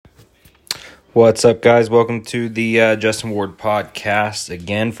What's up, guys? Welcome to the Justin Ward podcast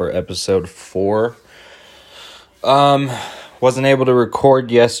again for episode 4. Wasn't able to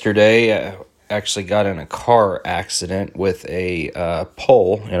record yesterday. I actually got in a car accident with a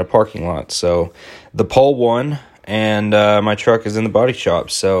pole in a parking lot. So the pole won, and my truck is in the body shop.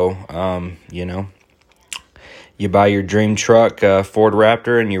 So, you buy your dream truck, Ford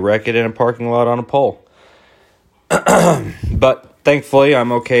Raptor, and you wreck it in a parking lot on a pole. But thankfully,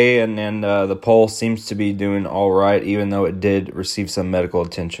 I'm okay, and the pole seems to be doing all right, even though it did receive some medical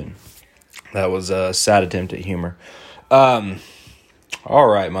attention. That was a sad attempt at humor. All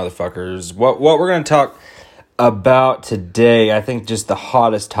right, motherfuckers. What we're going to talk about today, I think just the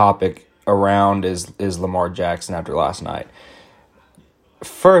hottest topic around is Lamar Jackson after last night.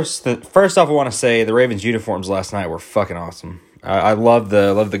 First off, I want to say the Ravens uniforms last night were fucking awesome. I love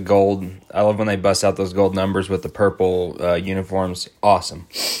the gold. I love when they bust out those gold numbers with the purple uniforms. Awesome.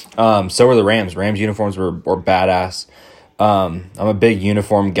 So were the Rams. Rams uniforms were badass. I'm a big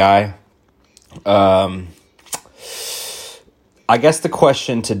uniform guy. I guess the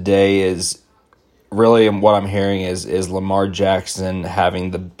question today is really what I'm hearing is Lamar Jackson having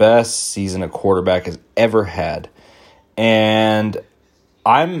the best season a quarterback has ever had, and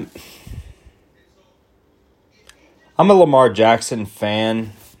I'm a Lamar Jackson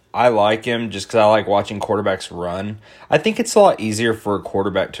fan. I like him just because I like watching quarterbacks run. I think it's a lot easier for a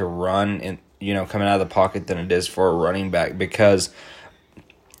quarterback to run and coming out of the pocket than it is for a running back, because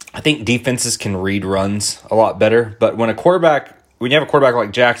I think defenses can read runs a lot better. But when you have a quarterback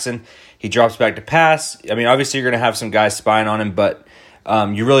like Jackson, he drops back to pass. I mean, obviously you're going to have some guys spying on him, but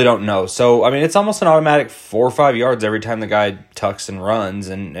you really don't know. So, I mean, it's almost an automatic 4 or 5 yards every time the guy tucks and runs.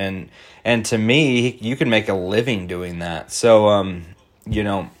 And to me, you can make a living doing that. So,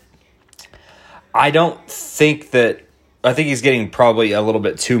 I think he's getting probably a little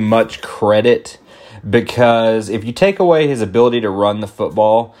bit too much credit, because if you take away his ability to run the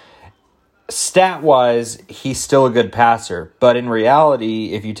football, stat-wise, he's still a good passer. But in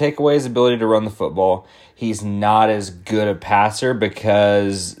reality, if you take away his ability to run the football, he's not as good a passer,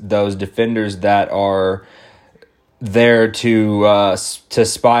 because those defenders that are there to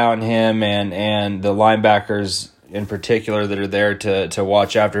spy on him and the linebackers in particular that are there to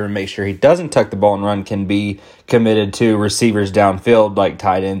watch after him and make sure he doesn't tuck the ball and run can be committed to receivers downfield like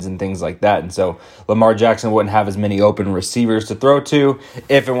tight ends and things like that. And so Lamar Jackson wouldn't have as many open receivers to throw to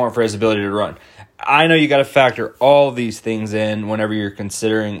if it weren't for his ability to run. I know you got to factor all these things in whenever you're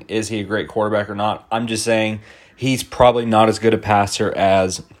considering, is he a great quarterback or not? I'm just saying he's probably not as good a passer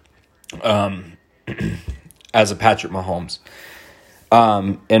as as a Patrick Mahomes.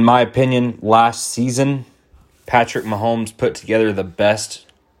 In my opinion, last season, Patrick Mahomes put together the best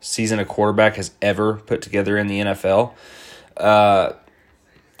season a quarterback has ever put together in the NFL.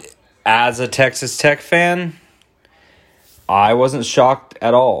 As a Texas Tech fan, I wasn't shocked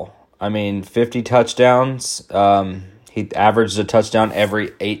at all. I mean, 50 touchdowns. He averaged a touchdown every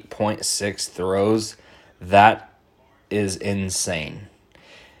 8.6 throws. That is insane.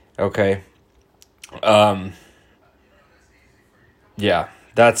 Okay. Yeah,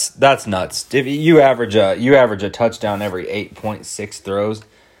 that's nuts. If you average a touchdown every 8.6 throws,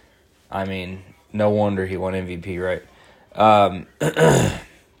 I mean, no wonder he won MVP, right?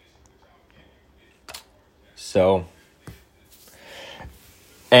 So,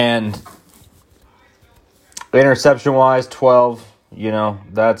 and interception wise, 12.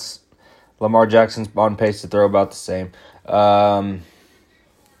 That's Lamar Jackson's on pace to throw about the same.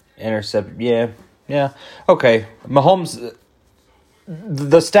 Intercept, yeah. Okay, Mahomes.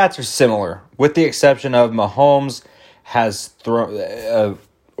 The stats are similar, with the exception of Mahomes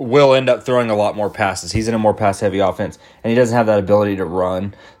will end up throwing a lot more passes. He's in a more pass-heavy offense, and he doesn't have that ability to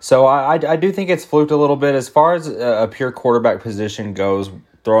run. So I do think it's fluked a little bit. As far as a pure quarterback position goes,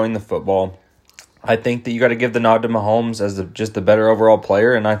 throwing the football, I think that you got to give the nod to Mahomes as just the better overall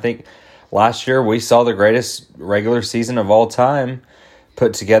player. And I think last year we saw the greatest regular season of all time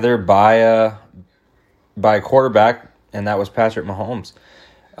put together by a quarterback, and that was Patrick Mahomes.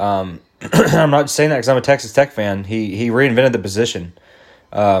 I'm not saying that because I'm a Texas Tech fan. He reinvented the position.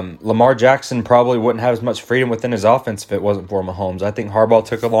 Lamar Jackson probably wouldn't have as much freedom within his offense if it wasn't for Mahomes. I think Harbaugh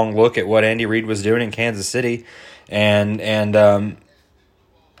took a long look at what Andy Reid was doing in Kansas City and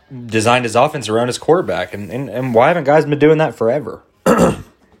designed his offense around his quarterback. And why haven't guys been doing that forever?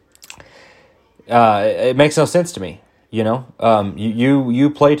 It makes no sense to me. You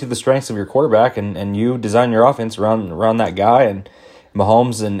play to the strengths of your quarterback, and you design your offense around that guy, and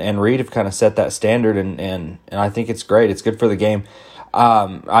Mahomes and Reid have kind of set that standard, and I think it's great. It's good for the game.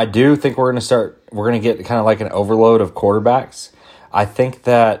 I do think we're going to get kind of like an overload of quarterbacks. I think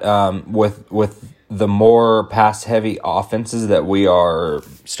that with the more pass-heavy offenses that we are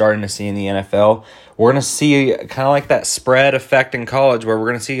starting to see in the NFL, we're going to see kind of like that spread effect in college where we're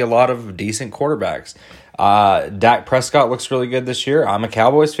going to see a lot of decent quarterbacks. Dak Prescott looks really good this year. I'm a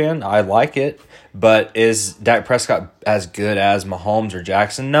Cowboys fan. I like it. But is Dak Prescott as good as Mahomes or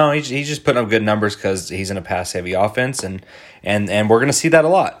Jackson? No, he's just putting up good numbers because he's in a pass-heavy offense, and we're going to see that a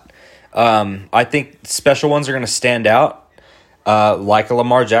lot. I think special ones are going to stand out, like a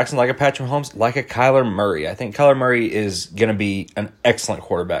Lamar Jackson, like a Patrick Mahomes, like a Kyler Murray. I think Kyler Murray is going to be an excellent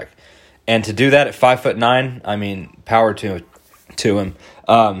quarterback. And to do that at 5'9", I mean, power to him.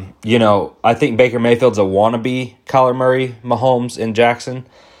 I think Baker Mayfield's a wannabe Kyler Murray, Mahomes, and Jackson.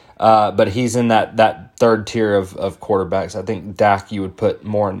 But he's in that third tier of quarterbacks. I think Dak you would put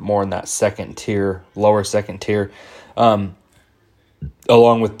more in that second tier, lower second tier, along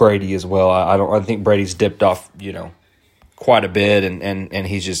with Brady as well. I think Brady's dipped off, quite a bit, and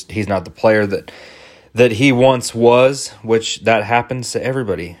he's not the player that he once was, which that happens to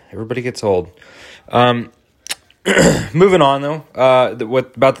everybody. Everybody gets old. Moving on though,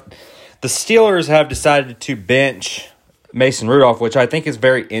 the Steelers have decided to bench Mason Rudolph, which I think is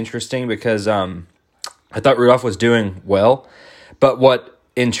very interesting because I thought Rudolph was doing well. But what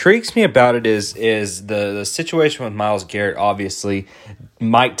intrigues me about it is the situation with Myles Garrett, obviously.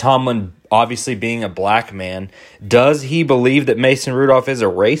 Mike Tomlin, obviously being a black man, does he believe that Mason Rudolph is a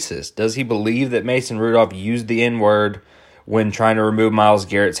racist? Does he believe that Mason Rudolph used the N-word when trying to remove Myles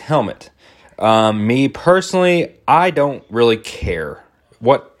Garrett's helmet? Me personally, I don't really care.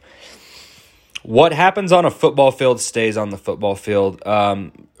 What happens on a football field stays on the football field.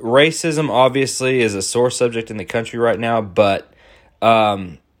 Racism, obviously, is a sore subject in the country right now, but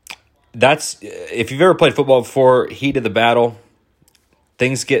that's if you've ever played football before, heat of the battle,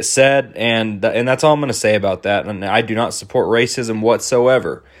 things get said, and that's all I'm going to say about that. And I do not support racism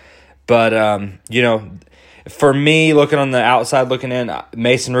whatsoever. But, for me, looking on the outside, looking in,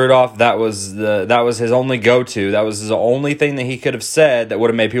 Mason Rudolph, that was his only go-to. That was the only thing that he could have said that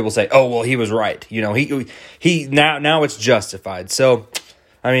would have made people say, "Oh, well, he was right." He now it's justified. So,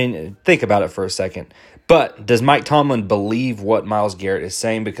 I mean, think about it for a second. But does Mike Tomlin believe what Myles Garrett is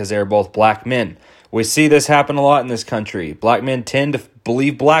saying because they're both black men? We see this happen a lot in this country. Black men tend to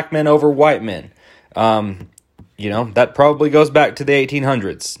believe black men over white men. That probably goes back to the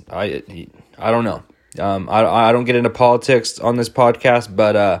 1800s. I don't know. I don't get into politics on this podcast,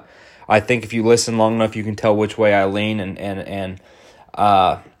 but I think if you listen long enough, you can tell which way I lean. And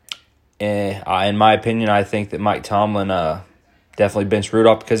in my opinion, I think that Mike Tomlin definitely benched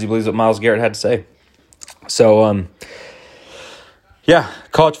Rudolph because he believes what Myles Garrett had to say. So,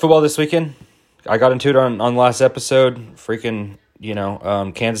 college football this weekend. I got into it on the last episode. Freaking,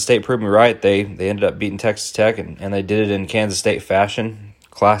 Kansas State proved me right. They ended up beating Texas Tech, and they did it in Kansas State fashion.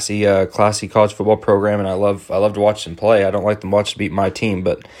 Classy college football program, and I love to watch them play. I don't like them watch to beat my team,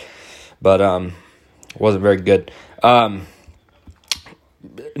 but wasn't very good.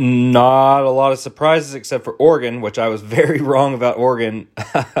 Not a lot of surprises except for Oregon, which I was very wrong about Oregon.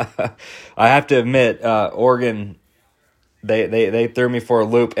 I have to admit, Oregon, they threw me for a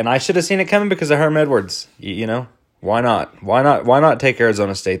loop, and I should have seen it coming because of Herm Edwards. Why not? Why not take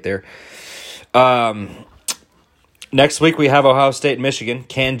Arizona State there? Next week we have Ohio State and Michigan.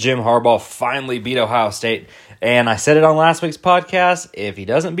 Can Jim Harbaugh finally beat Ohio State? And I said it on last week's podcast. If he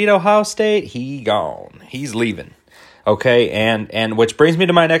doesn't beat Ohio State, he gone. He's leaving. Okay, and which brings me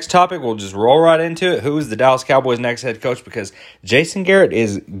to my next topic. We'll just roll right into it. Who is the Dallas Cowboys' next head coach? Because Jason Garrett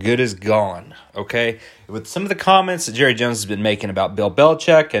is good as gone. Okay, with some of the comments that Jerry Jones has been making about Bill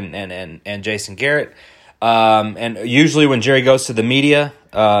Belichick and Jason Garrett, and usually when Jerry goes to the media,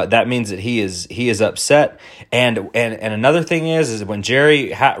 that means that he is upset. And another thing is when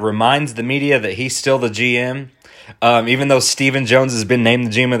Jerry reminds the media that he's still the GM, even though Stephen Jones has been named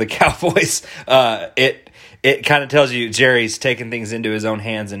the GM of the Cowboys, it kind of tells you Jerry's taking things into his own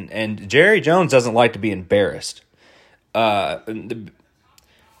hands, and Jerry Jones doesn't like to be embarrassed. He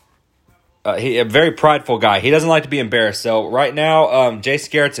a very prideful guy. He doesn't like to be embarrassed. So right now,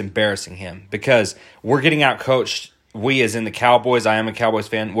 Jason Garrett's embarrassing him because we're getting out coached. We, as in the Cowboys, I am a Cowboys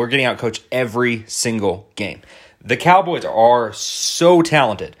fan. We're getting out coached every single game. The Cowboys are so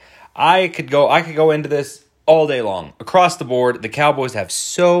talented. I could go into this all day long. Across the board, the Cowboys have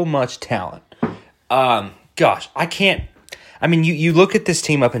so much talent. Gosh, I can't. I mean, you look at this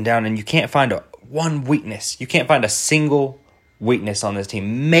team up and down, and you can't find one weakness. You can't find a single weakness on this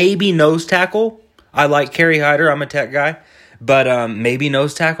team. Maybe nose tackle. I like Kerry Hyder. I'm a tech guy. But maybe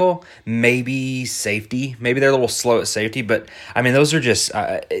nose tackle, maybe safety. Maybe they're a little slow at safety. But, I mean, those are just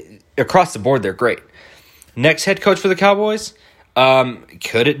across the board, they're great. Next head coach for the Cowboys,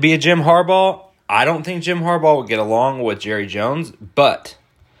 Could it be a Jim Harbaugh? I don't think Jim Harbaugh would get along with Jerry Jones, but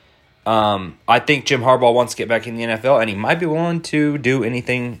I think Jim Harbaugh wants to get back in the NFL, and he might be willing to do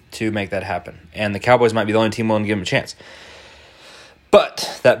anything to make that happen. And the Cowboys might be the only team willing to give him a chance.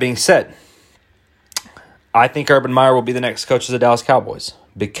 But that being said, I think Urban Meyer will be the next coach of the Dallas Cowboys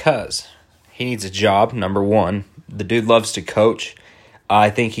because he needs a job, number one. The dude loves to coach. I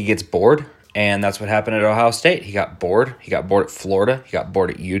think he gets bored, and that's what happened at Ohio State. He got bored. He got bored at Florida. He got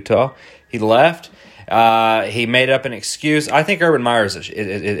bored at Utah. He left. He made up an excuse. I think Urban Meyer is a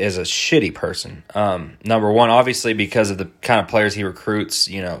shitty person. Number one, obviously, because of the kind of players he recruits,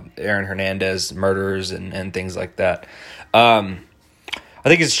 Aaron Hernandez, murderers, and things like that. I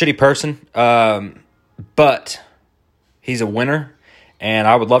think he's a shitty person, but he's a winner, and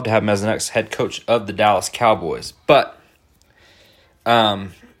I would love to have him as the next head coach of the Dallas Cowboys. But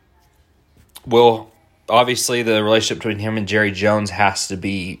obviously the relationship between him and Jerry Jones has to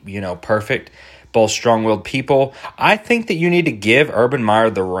be, perfect. Both strong-willed people. I think that you need to give Urban Meyer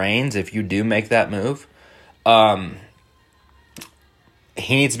the reins if you do make that move.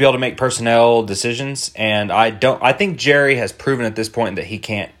 He needs to be able to make personnel decisions, and I think Jerry has proven at this point that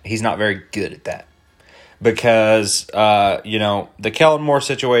he's not very good at that. Because the Kellen Moore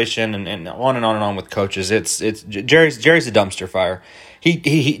situation and on and on with coaches, it's Jerry's a dumpster fire.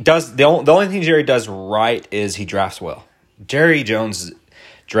 He does the only thing Jerry does right is he drafts well. Jerry Jones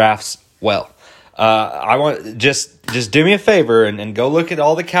drafts well. I want just do me a favor and go look at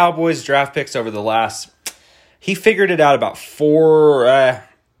all the Cowboys draft picks over the last. He figured it out about 4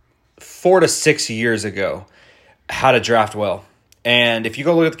 to 6 years ago how to draft well. And if you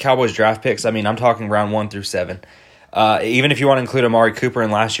go look at the Cowboys draft picks, I'm talking round 1 through 7. Even if you want to include Amari Cooper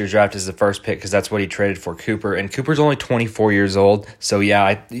in last year's draft as the first pick, because that's what he traded for Cooper. And Cooper's only 24 years old, so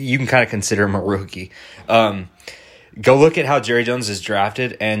yeah, you can kind of consider him a rookie. Go look at how Jerry Jones is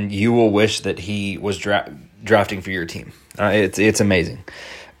drafted, and you will wish that he was drafting for your team. It's amazing.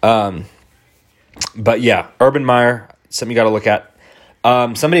 But yeah, Urban Meyer, something you got to look at.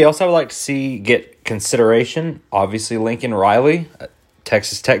 Somebody else I would like to see get consideration, obviously Lincoln Riley,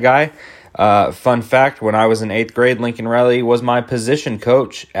 Texas Tech guy. Fun fact, when I was in 8th grade, Lincoln Riley was my position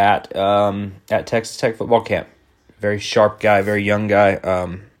coach at Texas Tech football camp. Very sharp guy, very young guy,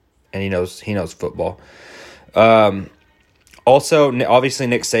 and he knows football. Also, obviously,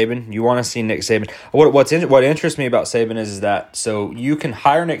 Nick Saban. You want to see Nick Saban. What interests me about Saban is that so you can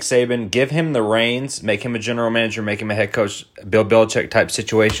hire Nick Saban, give him the reins, make him a general manager, make him a head coach, Bill Belichick type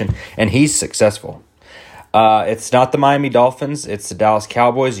situation, and he's successful. It's not the Miami Dolphins. It's the Dallas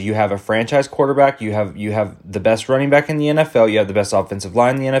Cowboys. You have a franchise quarterback. You have the best running back in the NFL. You have the best offensive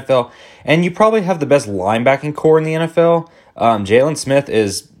line in the NFL. And you probably have the best linebacking core in the NFL. Jalen Smith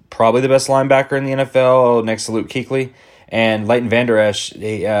is probably the best linebacker in the NFL next to Luke Kuechly. And Leighton Vander Esch,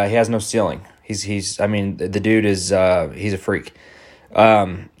 he has no ceiling. The dude is he's a freak.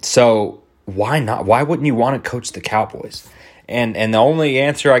 So why not? Why wouldn't you want to coach the Cowboys? And the only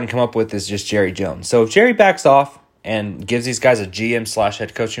answer I can come up with is just Jerry Jones. So if Jerry backs off and gives these guys a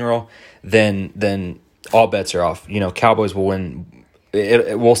GM/head coaching role, then all bets are off. Cowboys will win.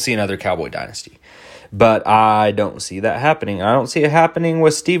 We'll see another Cowboy dynasty. But I don't see that happening. I don't see it happening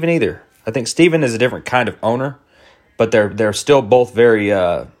with Steven either. I think Steven is a different kind of owner, but they're still both very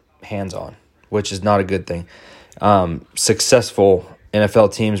hands-on, which is not a good thing. Successful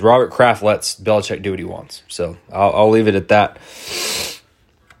NFL teams. Robert Kraft lets Belichick do what he wants. So I'll leave it at that.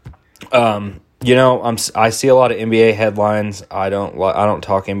 I see a lot of NBA headlines. I don't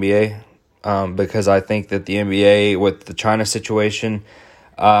talk NBA because I think that the NBA with the China situation,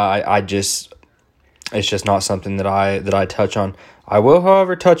 it's just not something that I touch on. I will,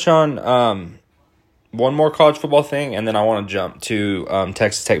 however, touch on one more college football thing, and then I want to jump to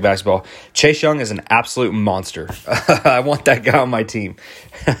Texas Tech basketball. Chase Young is an absolute monster. I want that guy on my team.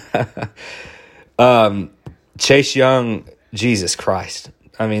 Chase Young, Jesus Christ.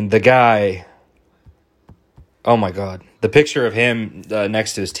 The guy, oh my God. The picture of him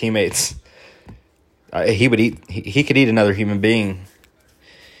next to his teammates, he could eat another human being.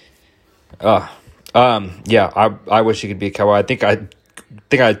 Yeah, I wish he could be a Cowboy. I think I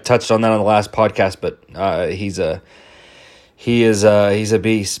touched on that on the last podcast, but he's a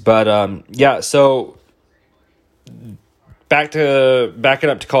beast. But yeah, so backing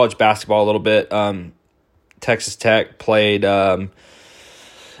up to college basketball a little bit. Texas Tech played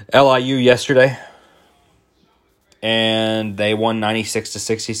LIU yesterday, and they won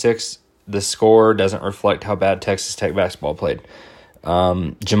 96-66. The score doesn't reflect how bad Texas Tech basketball played.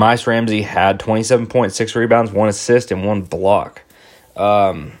 Jahmice Ramsey had 27.6 rebounds, 1 assist, and 1 block.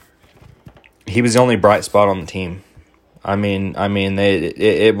 He was the only bright spot on the team.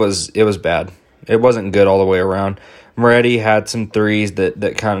 It was bad. It wasn't good all the way around. Moretti had some threes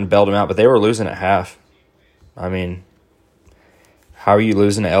that kind of bailed him out, but they were losing at half. I mean, how are you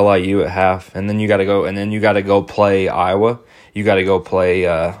losing to LIU at half? And then you got to go play Iowa. You got to go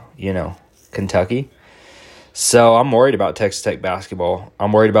play Kentucky. So I'm worried about Texas Tech basketball.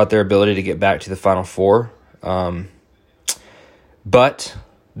 I'm worried about their ability to get back to the Final Four. But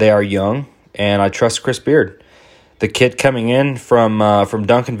they are young, and I trust Chris Beard. The kid coming in from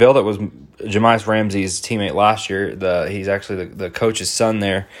Duncanville that was Jemias Ramsey's teammate last year. He's actually the coach's son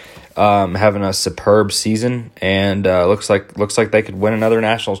there, having a superb season, and looks like they could win another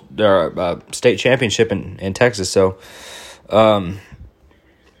national state championship in Texas. So,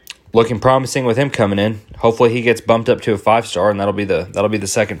 looking promising with him coming in. Hopefully, he gets bumped up to a 5-star, and that'll be the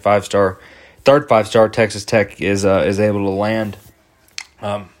second 5-star. Third 5-star Texas Tech is able to land.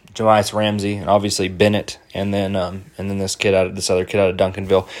 Jemias Ramsey and obviously Bennett, and then this other kid out of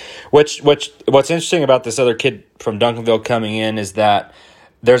Duncanville. What's interesting about this other kid from Duncanville coming in is that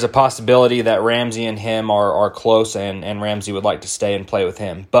there's a possibility that Ramsey and him are close, and Ramsey would like to stay and play with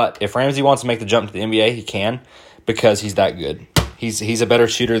him. But if Ramsey wants to make the jump to the NBA, he can, because he's that good. He's a better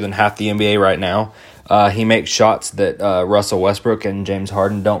shooter than half the NBA right now. He makes shots that Russell Westbrook and James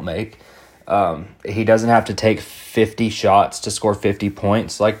Harden don't make. He doesn't have to take 50 shots to score 50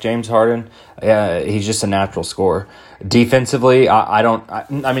 points like James Harden. He's just a natural scorer. Defensively,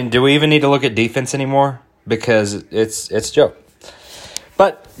 I mean, do we even need to look at defense anymore? Because it's a joke.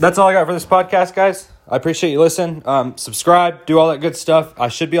 But that's all I got for this podcast, guys. I appreciate you listening. Subscribe, do all that good stuff. I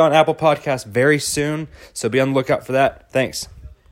should be on Apple Podcasts very soon, so be on the lookout for that. Thanks.